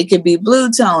tone, it could be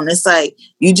blue tone. It's like,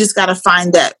 you just got to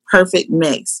find that perfect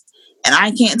mix. And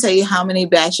I can't tell you how many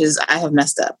batches I have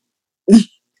messed up.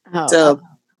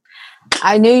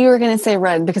 I knew you were going to say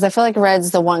red because I feel like red's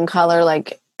the one color,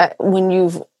 like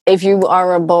if you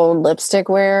are a bold lipstick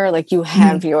wearer, like you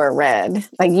have your red,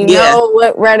 like you know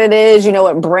what red it is, you know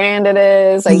what brand it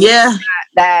is, like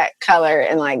that color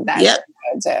and like that.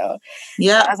 So I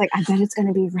was like, I bet it's going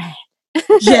to be red.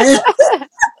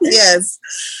 Yes.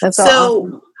 That's so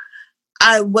awesome.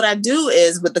 What I do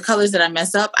is with the colors that I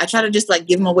mess up, I try to just like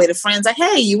give them away to friends. Like,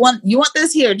 hey, you want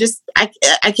this here? Just I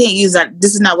can't use that.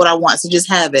 This is not what I want, so just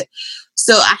have it.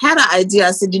 So I had an idea.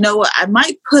 I said, you know what? I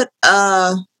might put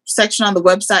a section on the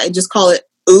website and just call it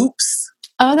 "Oops."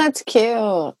 Oh, that's cute.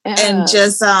 Yeah. And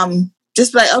just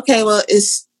be like, okay, well,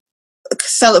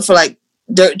 sell it for like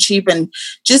dirt cheap, and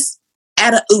just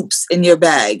add a "Oops" in your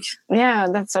bag. Yeah,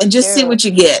 that's so and just see what you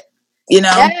get. You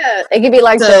know, it could be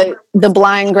like the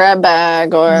blind grab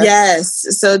bag, or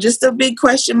so just a big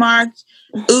question mark.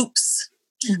 Oops,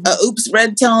 a oops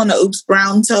red tone, a oops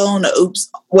brown tone, a oops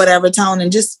whatever tone,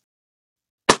 and just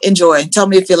enjoy. Tell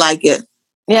me if you like it.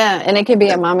 Yeah, and it could be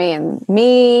a mommy and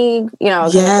me, you know,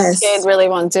 the kid really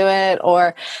won't do it,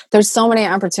 or there's so many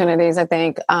opportunities. I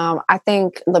think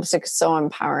lipstick is so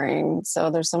empowering. So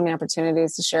there's so many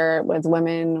opportunities to share it with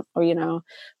women, or you know,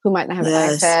 who might not have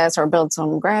access, or build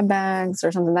some grab bags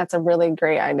or something. That's a really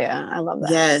great idea. I love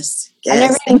that. Yes, I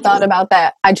never even thought about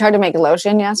that. I tried to make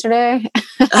lotion yesterday.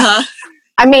 Uh-huh.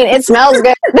 I mean, it smells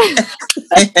good.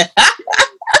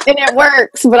 And it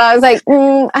works, but I was like,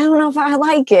 I don't know if I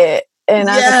like it. And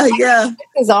this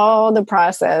is all the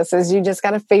process. Is you just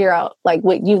got to figure out like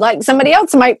what you like. Somebody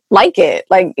else might like it,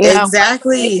 like you know.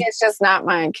 It's just not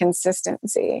my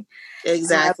consistency.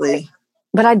 Exactly.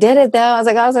 But I did it though. I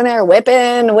was in there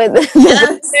whipping with. I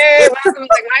was like,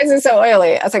 why is it so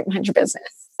oily? I was like, mind your business.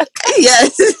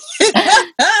 Yes.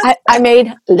 I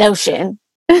made lotion.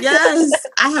 Yes.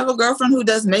 I have a girlfriend who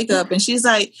does makeup, and she's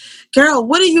like, "Girl,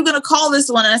 what are you gonna call this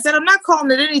one?" And I said, "I'm not calling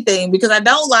it anything because I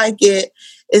don't like it.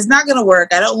 It's not going to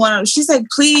work. I don't want to." She's like,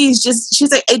 "Please,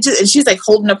 she's like, and she's like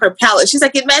holding up her palette. She's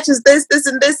like, "It matches this, this,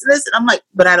 and this, and this." And I'm like,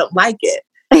 "But I don't like it."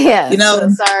 Yeah. You know,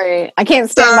 so sorry. I can't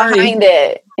stand behind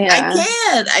it. Yeah. I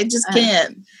can't. I just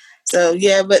can't. So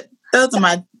yeah, but those are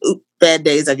my bad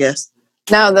days, I guess.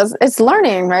 No, it's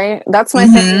learning, right? That's my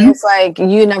thing. It's like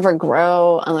you never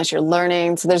grow unless you're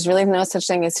learning. So there's really no such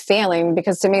thing as failing,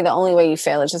 because to me, the only way you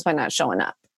fail is just by not showing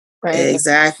up. Right.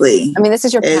 Exactly. I mean, this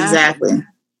is your passion.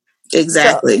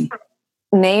 Exactly. So,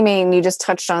 naming, you just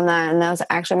touched on that, and that was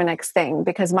actually my next thing,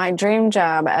 because my dream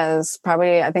job as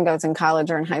probably, I think I was in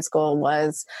college or in high school,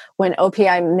 was when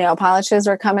OPI nail polishes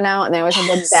were coming out, and they always had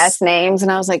the best names,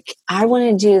 and I was like, I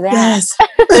want to do that.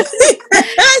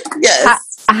 Yes.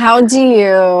 How do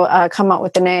you come up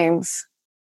with the names?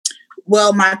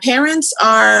 Well, my parents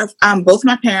are, both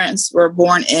my parents were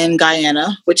born in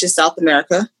Guyana, which is South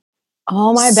America.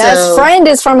 Oh, my best friend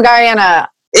is from Guyana.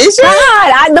 Is she?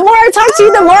 God, the more I talk to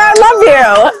you, the more I love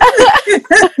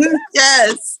you.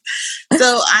 Yes.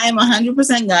 So I am 100%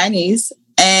 Guyanese,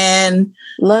 and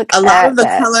a lot of the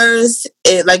colors,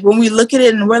 like when we look at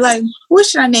it and we're like, what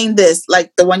should I name this?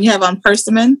 Like the one you have on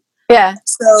persimmon. Yeah.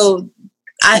 So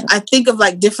I think of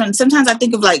like sometimes I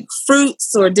think of like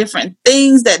fruits or different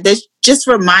things that just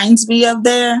reminds me of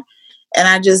there. And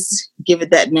I just give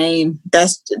it that name.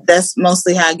 That's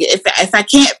mostly how I get. If I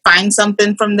can't find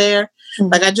something from there,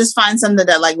 like I just find something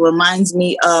that like reminds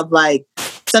me of like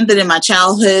something in my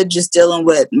childhood, just dealing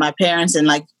with my parents and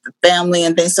like family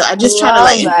and things. So I just try to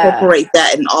like incorporate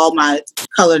that in all my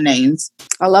color names.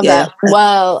 I love that.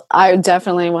 Well, I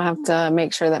definitely will have to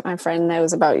make sure that my friend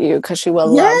knows about you, because she will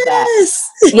love that.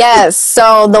 Yes.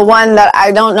 So the one that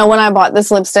I don't know, when I bought this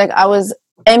lipstick, I was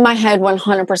in my head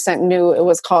 100% knew it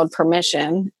was called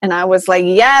Permission. And I was like,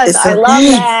 yes, I love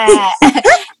that.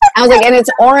 I was like, and it's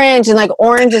orange, and like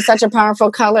orange is such a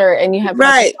powerful color. And you have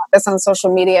this on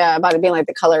social media about it being like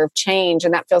the color of change.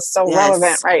 And that feels so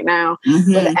relevant right now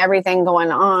with everything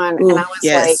going on. And I was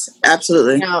like,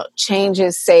 absolutely. You know, change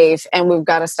is safe, and we've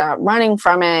got to stop running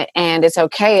from it. And it's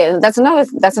okay. And that's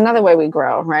another way we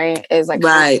grow, right? Is like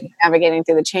navigating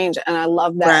through the change. And I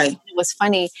love that. Right. It was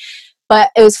funny. But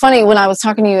it was funny when I was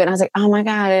talking to you, and I was like, oh my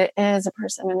God, it is a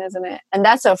persimmon, isn't it? And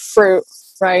that's a fruit,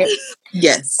 right?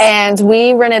 Yes. And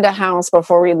we rented a house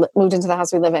before we moved into the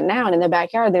house we live in now. And in the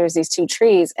backyard, there was these 2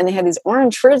 trees, and they had these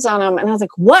orange fruits on them. And I was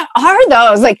like, what are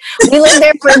those? Like, we lived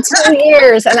there for 2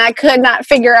 years, and I could not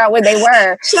figure out what they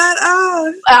were. Shut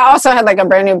up. I also had like a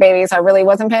brand new baby, so I really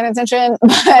wasn't paying attention.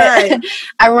 But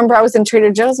I remember I was in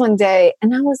Trader Joe's one day,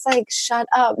 and I was like, shut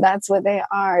up. That's what they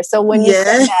are. So when you said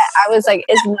that, I was like,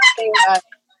 it's nothing but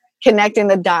connecting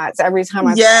the dots every time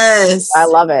I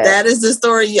love it. That is the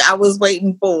story I was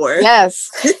waiting for.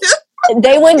 Yes.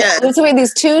 They would we had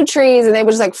these 2 trees, and they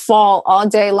would just like fall all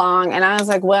day long. And I was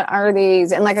like, what are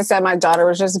these? And like I said, my daughter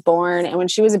was just born, and when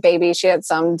she was a baby, she had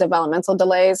some developmental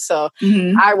delays. So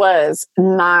I was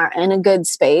not in a good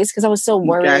space, because I was so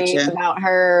worried about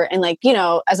her. And like, you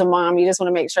know, as a mom, you just want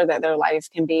to make sure that their life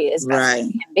can be as best as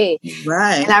it can be.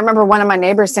 Right. And I remember one of my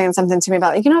neighbors saying something to me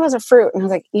about, like, you know, there's a fruit. And I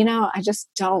was like, you know, I just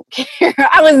don't care.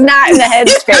 I was not in the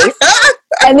headspace.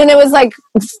 And then it was like,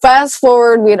 fast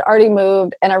forward, we had already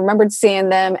moved, and I remembered seeing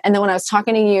them. And then when I was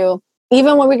talking to you,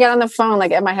 even when we get on the phone,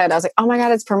 like in my head, I was like, oh my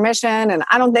God, it's Permission. And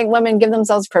I don't think women give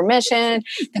themselves permission.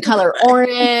 The color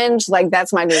orange, like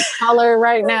that's my new color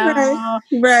right now.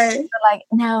 Right. But like,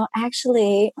 no,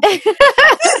 actually.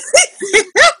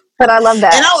 But I love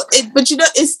that. But you know,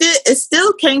 it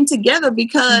still came together,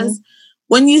 because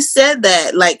when you said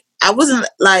that, like, I wasn't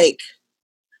like,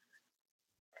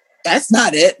 that's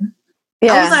not it.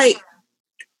 Yeah. I was like,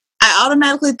 I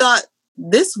automatically thought,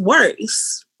 this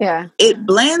works. Yeah. It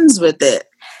blends with it.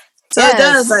 So it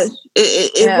does, like,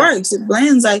 it works. It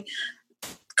blends. Like,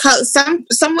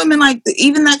 some women like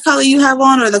even that color you have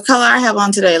on, or the color I have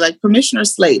on today, like permission or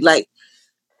slate. Like,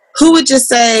 who would just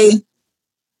say,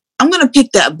 I'm going to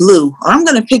pick that blue, or I'm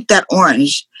going to pick that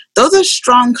orange? Those are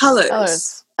strong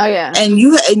colors. Oh yeah.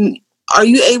 And are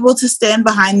you able to stand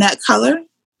behind that color?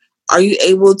 Are you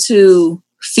able to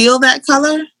feel that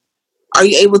color? Are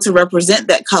you able to represent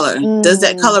that color? Does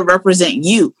that color represent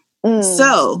you?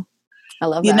 So, I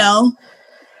love that. You know,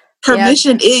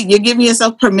 permission is, you're giving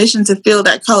yourself permission to feel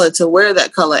that color, to wear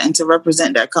that color, and to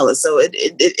represent that color. So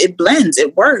it blends,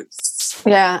 it works.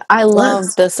 Yeah, I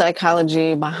love the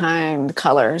psychology behind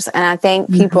colors. And I think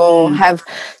people have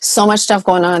so much stuff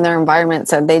going on in their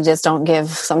environments that they just don't give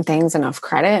some things enough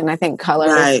credit. And I think color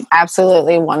is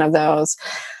absolutely one of those.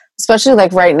 Especially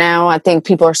like right now, I think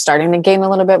people are starting to gain a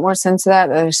little bit more sense of that.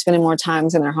 They're spending more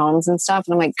times in their homes and stuff.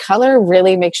 And I'm like, color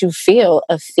really makes you feel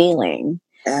a feeling.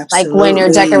 Absolutely. Like when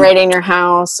you're decorating your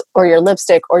house or your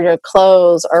lipstick or your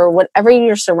clothes or whatever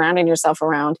you're surrounding yourself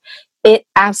around, it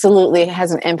absolutely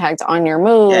has an impact on your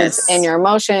moods and your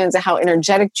emotions and how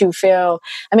energetic you feel.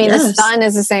 I mean, the sun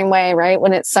is the same way, right?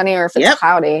 When it's sunny or if it's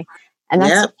cloudy. And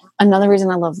that's another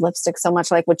reason I love lipstick so much,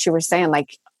 like what you were saying,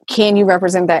 like, can you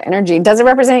represent that energy? Does it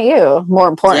represent you? More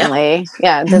importantly,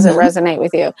 does it resonate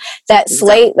with you? That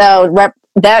slate, though,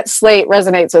 that slate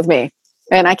resonates with me,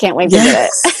 and I can't wait to get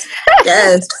it.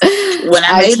 Yes. When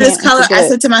I made this color, I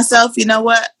said to myself, you know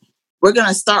what? We're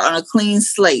gonna start on a clean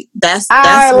slate. That's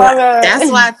why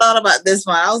I thought about this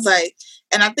one. I was like,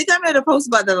 and I think I made a post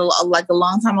about that a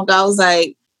long time ago. I was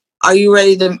like, are you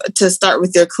ready to start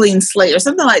with your clean slate or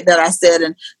something like that? I said,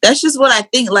 and that's just what I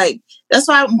think. Like, that's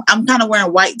why I'm kind of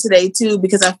wearing white today too,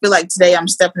 because I feel like today I'm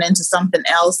stepping into something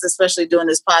else, especially doing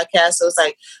this podcast. So it's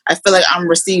like, I feel like I'm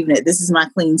receiving it. This is my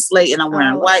clean slate and I'm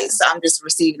wearing white. So I'm just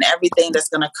receiving everything that's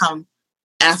going to come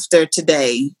after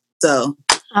today. So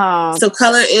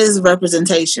color is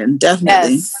representation.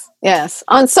 Definitely. Yes.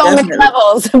 On so many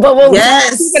levels, but we'll keep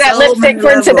it at lipstick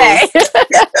for today.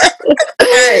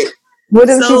 Right.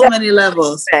 So many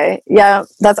levels. Yeah,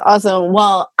 that's awesome.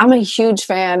 Well, I'm a huge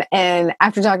fan, and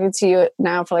after talking to you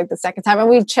now for like the second time, and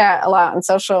we chat a lot on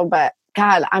social, but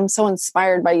God, I'm so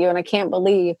inspired by you, and I can't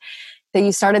believe that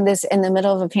you started this in the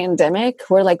middle of a pandemic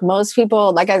where like most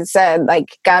people, like I said,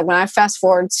 like God, when I fast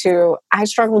forward to, I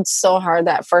struggled so hard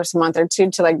that first month or two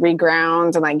to like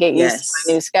reground and like get used to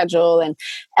my new schedule and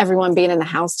everyone being in the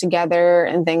house together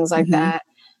and things like that.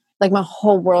 Like my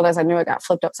whole world as I knew it got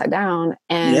flipped upside down.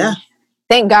 And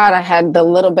thank God I had the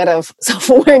little bit of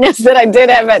self-awareness that I did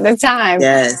have at the time.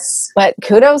 Yes. But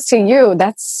kudos to you.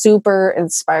 That's super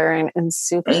inspiring and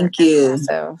super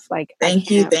impressive. Like, Thank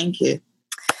you.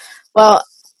 Well,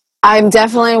 I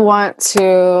definitely want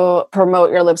to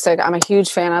promote your lipstick. I'm a huge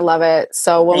fan. I love it.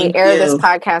 So when we air this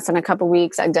podcast in a couple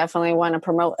weeks, I definitely want to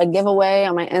promote a giveaway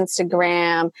on my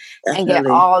Instagram and get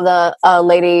all the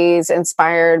ladies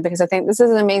inspired, because I think this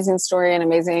is an amazing story and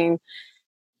amazing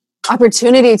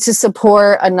opportunity to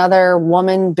support another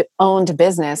woman-owned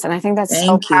business. And I think that's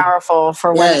so powerful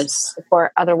for women to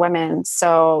support other women.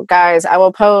 So guys, I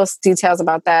will post details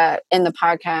about that in the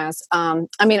podcast. On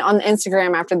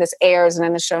Instagram after this airs and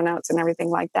in the show notes and everything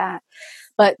like that.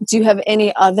 But do you have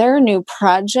any other new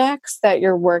projects that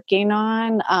you're working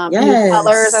on? New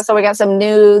colors. I saw we got some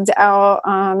nudes out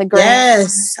on the gram.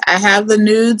 Yes, I have the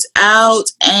nudes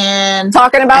out and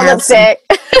talking about lipstick.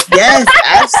 Yes,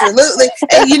 absolutely.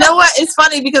 And you know what? It's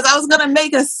funny because I was going to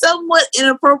make a somewhat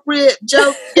inappropriate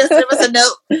joke yesterday. I said, no,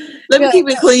 let me keep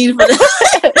it clean for this.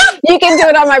 You can do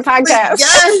it on my podcast.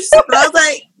 Yes. But I was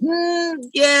like,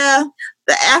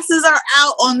 the asses are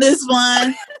out on this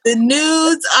one. The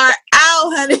nudes are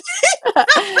out, honey.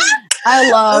 I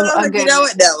love you know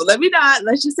what? No, let me not.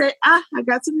 Let's just say, I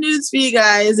got some nudes for you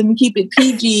guys, and we keep it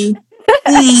PG.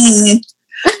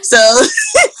 So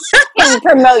I can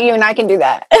promote you, and I can do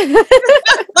that.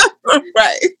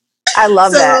 Right. I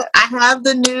love that. I have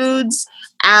the nudes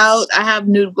out. I have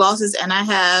nude glosses, and I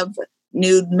have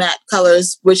nude matte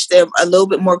colors, which they're a little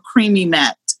bit more creamy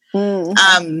matte.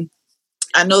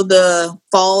 I know the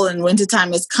fall and winter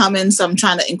time is coming, so I'm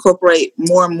trying to incorporate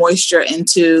more moisture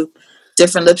into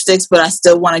different lipsticks, but I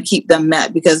still want to keep them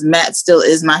matte because matte still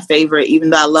is my favorite, even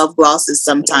though I love glosses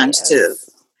sometimes too.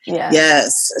 Yeah.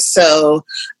 Yes. So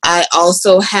I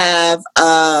also have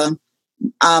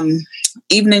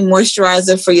evening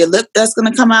moisturizer for your lip that's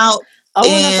going to come out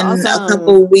in a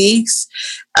couple weeks.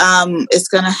 It's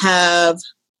going to have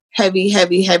heavy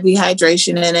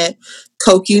hydration in it.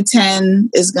 CoQ10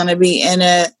 is going to be in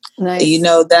it. Nice. You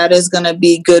know, that is going to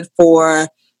be good for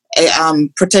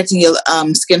protecting your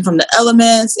skin from the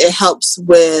elements. It helps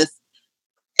with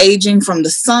aging from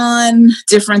the sun,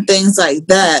 different things like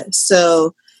that.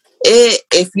 So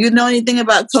If you know anything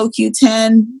about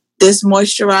CoQ10, this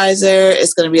moisturizer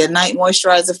is going to be a night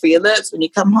moisturizer for your lips. When you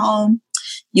come home,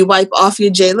 you wipe off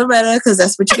your J. Loretta because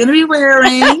that's what you're going to be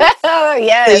wearing.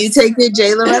 Yes. So you take your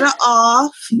J. Loretta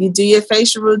off, you do your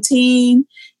facial routine,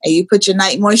 and you put your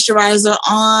night moisturizer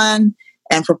on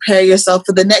and prepare yourself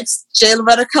for the next J.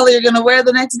 Loretta color you're going to wear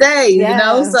the next day. Yes. You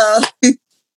know, so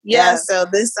Yes. So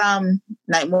this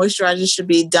night moisturizer should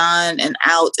be done and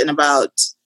out in about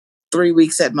 3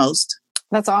 weeks at most.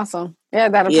 That's awesome. Yeah,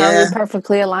 that'll probably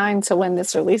perfectly align to when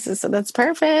this releases. So that's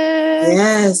perfect.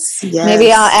 Yes.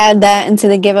 Maybe I'll add that into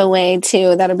the giveaway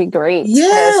too. That'll be great.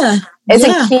 Yeah. It's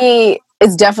a key.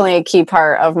 It's definitely a key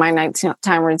part of my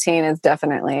nighttime routine. Is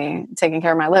definitely taking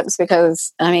care of my lips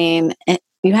because you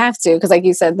have to, because like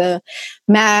you said, the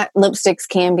matte lipsticks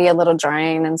can be a little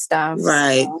drying and stuff.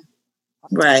 Right. So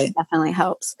right. Definitely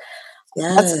helps.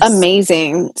 Yes. That's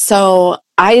amazing. So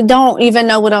I don't even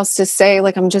know what else to say.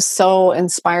 Like, I'm just so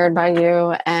inspired by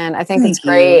you, and I think it's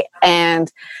great. And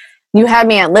you had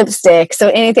me at lipstick, so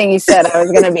anything you said, I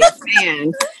was going to be a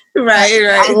fan. Right.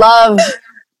 I love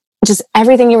just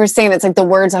everything you were saying. It's like the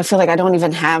words I feel like I don't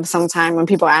even have sometimes when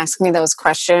people ask me those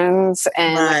questions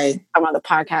and I'm on the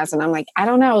podcast and I'm like, I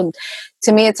don't know.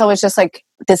 To me, it's always just like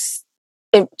this.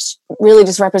 It really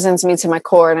just represents me to my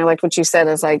core. And I like what you said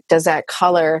is like, does that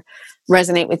color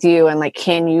resonate with you? And like,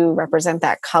 can you represent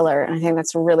that color? And I think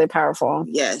that's really powerful.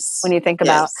 Yes. When you think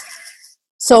about.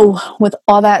 So with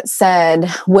all that said,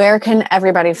 where can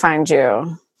everybody find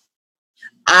you?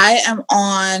 I am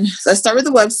on, let's start with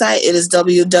the website. It is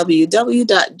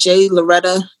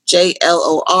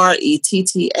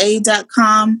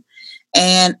www.jloretta.com.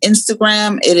 And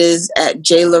Instagram, it is at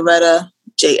jloretta,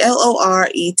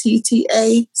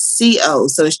 JLORETTACO.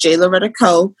 So it's J Loretta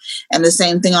Co. And the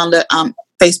same thing on the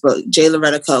Facebook, J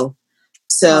Loretta Co.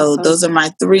 So those are my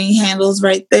 3 handles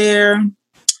right there.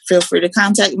 Feel free to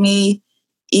contact me,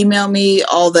 email me.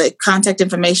 All the contact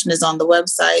information is on the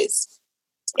websites.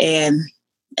 And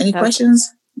any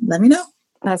questions, let me know.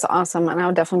 That's awesome. And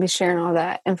I'll definitely be sharing all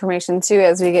that information too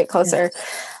as we get closer.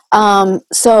 Yes.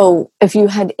 So if you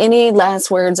had any last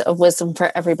words of wisdom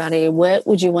for everybody, what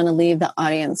would you want to leave the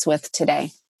audience with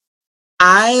today?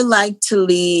 I like to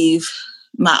leave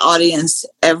my audience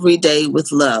every day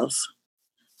with love,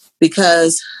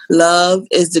 because love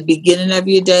is the beginning of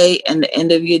your day and the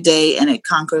end of your day, and it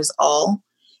conquers all.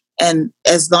 And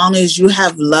as long as you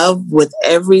have love with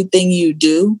everything you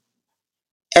do,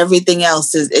 everything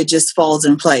else it just falls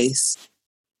in place.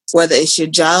 Whether it's your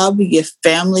job, your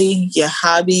family, your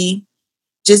hobby,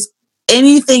 just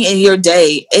anything in your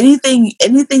day, anything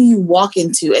you walk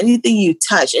into, anything you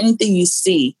touch, anything you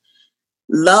see,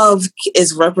 love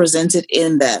is represented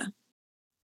in that.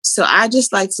 So I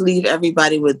just like to leave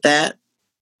everybody with that,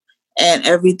 and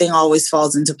everything always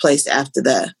falls into place after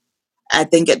that. I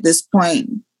think at this point,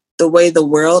 the way the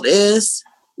world is,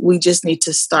 we just need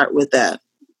to start with that.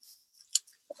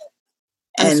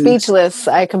 I'm speechless.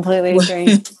 I completely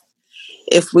agree.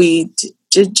 If we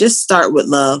just start with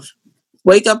love,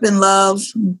 wake up in love,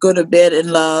 go to bed in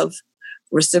love,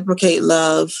 reciprocate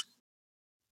love,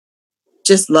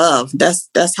 just love. That's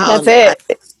how. That's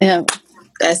it. Yeah,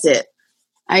 that's it.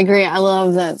 I agree. I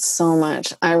love that so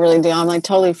much. I really do. I'm like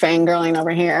totally fangirling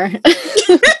over here.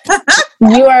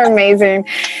 You are amazing.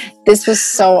 This was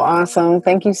so awesome.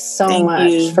 Thank you so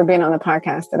much for being on the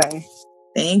podcast today.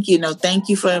 Thank you. No, thank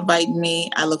you for inviting me.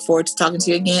 I look forward to talking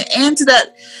to you again and to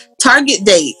that Target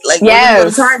date. Like, yes,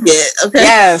 we're going to Target. Okay.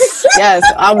 Yes.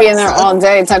 I'll be in there all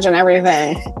day touching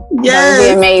everything. Yes. That would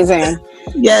be amazing.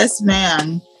 Yes,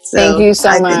 ma'am. So thank you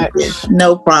so much.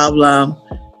 No problem.